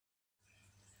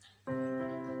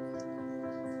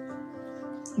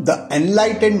The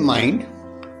enlightened mind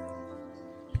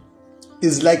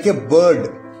is like a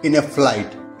bird in a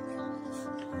flight.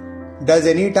 Does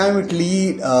any time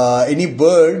any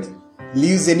bird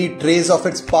leaves any trace of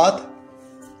its path?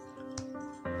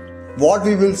 What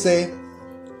we will say?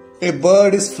 A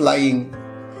bird is flying.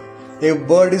 A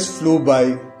bird is flew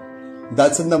by.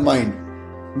 That's in the mind.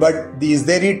 But is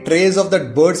there any trace of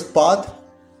that bird's path?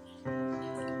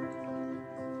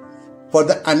 For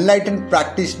the enlightened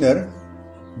practitioner,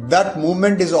 that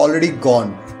movement is already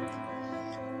gone.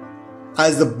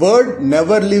 As the bird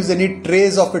never leaves any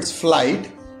trace of its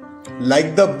flight,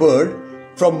 like the bird,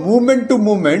 from moment to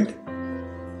moment,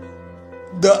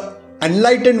 the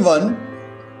enlightened one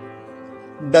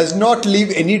does not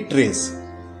leave any trace.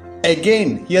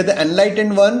 Again, here the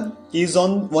enlightened one is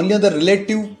only on the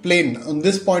relative plane, on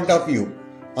this point of view.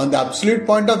 On the absolute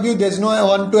point of view, there is no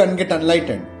one to get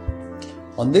enlightened.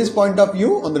 On this point of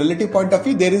view, on the relative point of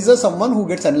view, there is someone who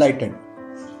gets enlightened.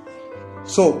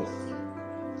 So,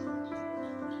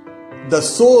 the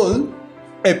soul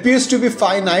appears to be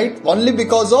finite only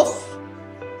because of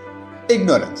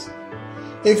ignorance.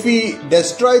 If we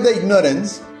destroy the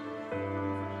ignorance,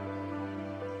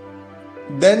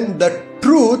 then the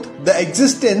truth, the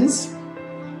existence,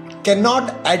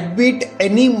 cannot admit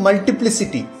any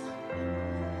multiplicity.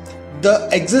 The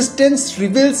existence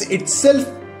reveals itself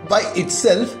by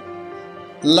itself,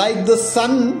 like the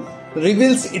sun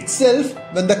reveals itself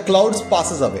when the clouds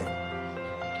passes away.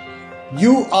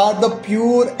 You are the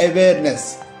pure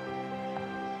awareness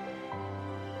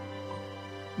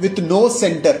with no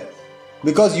center,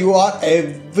 because you are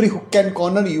every hook and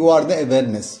corner. You are the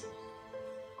awareness,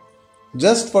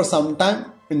 just for some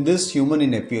time in this human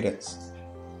in appearance.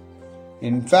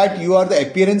 In fact, you are the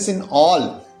appearance in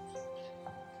all.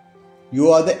 You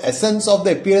are the essence of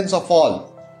the appearance of all.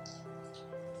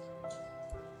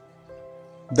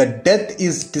 The death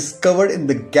is discovered in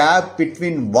the gap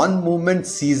between one movement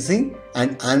ceasing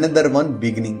and another one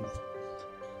beginning.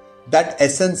 That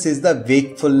essence is the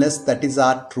wakefulness that is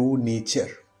our true nature.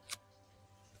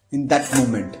 In that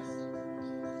moment,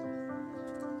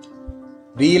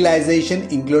 realization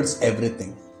includes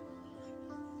everything.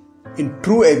 In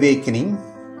true awakening,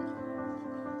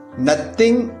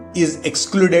 nothing is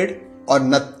excluded or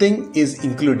nothing is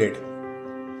included.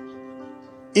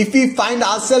 If we find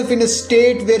ourselves in a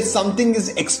state where something is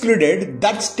excluded,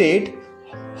 that state,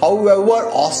 however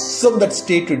awesome that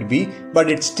state would be, but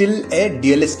it's still a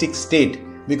dualistic state,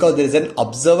 because there is an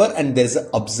observer and there is an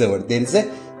observer. There is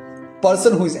a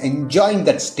person who is enjoying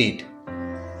that state.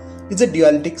 It's a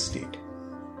dualistic state.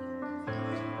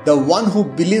 The one who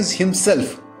believes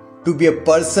himself to be a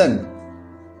person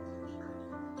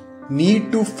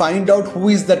need to find out who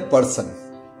is that person.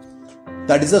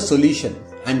 That is a solution,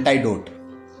 antidote.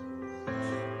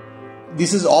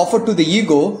 This is offered to the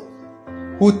ego,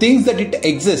 who thinks that it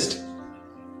exists,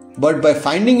 but by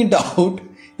finding it out,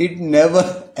 it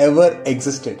never ever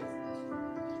existed.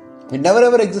 It never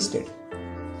ever existed.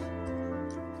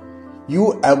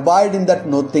 You abide in that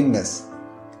nothingness.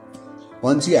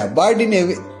 Once you abide in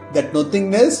that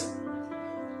nothingness,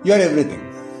 you are everything.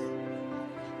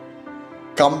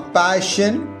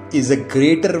 Compassion is a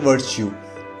greater virtue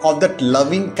of that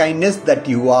loving kindness that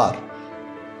you are.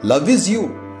 Love is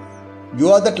you. You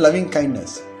are that loving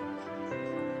kindness.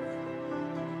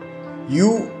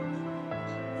 You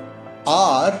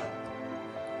are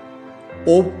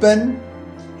open,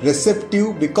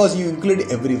 receptive, because you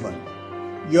include everyone.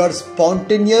 You are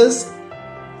spontaneous,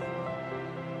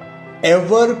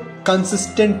 ever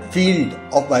consistent field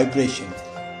of vibration.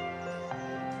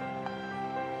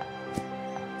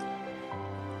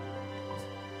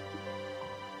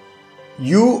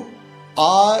 You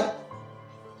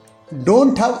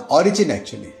don't have origin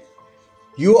actually.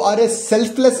 You are a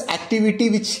selfless activity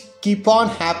which keep on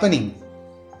happening.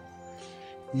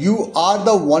 You are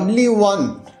the only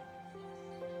one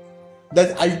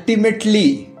that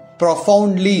ultimately,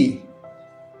 profoundly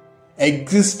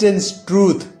existence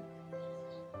truth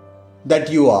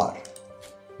that you are.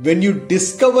 When you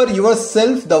discover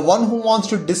yourself, the one who wants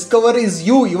to discover is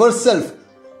you, yourself.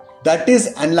 That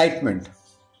is enlightenment.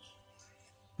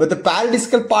 But the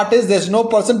paradoxical part is there is no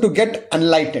person to get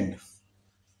enlightened,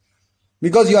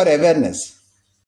 because you are awareness.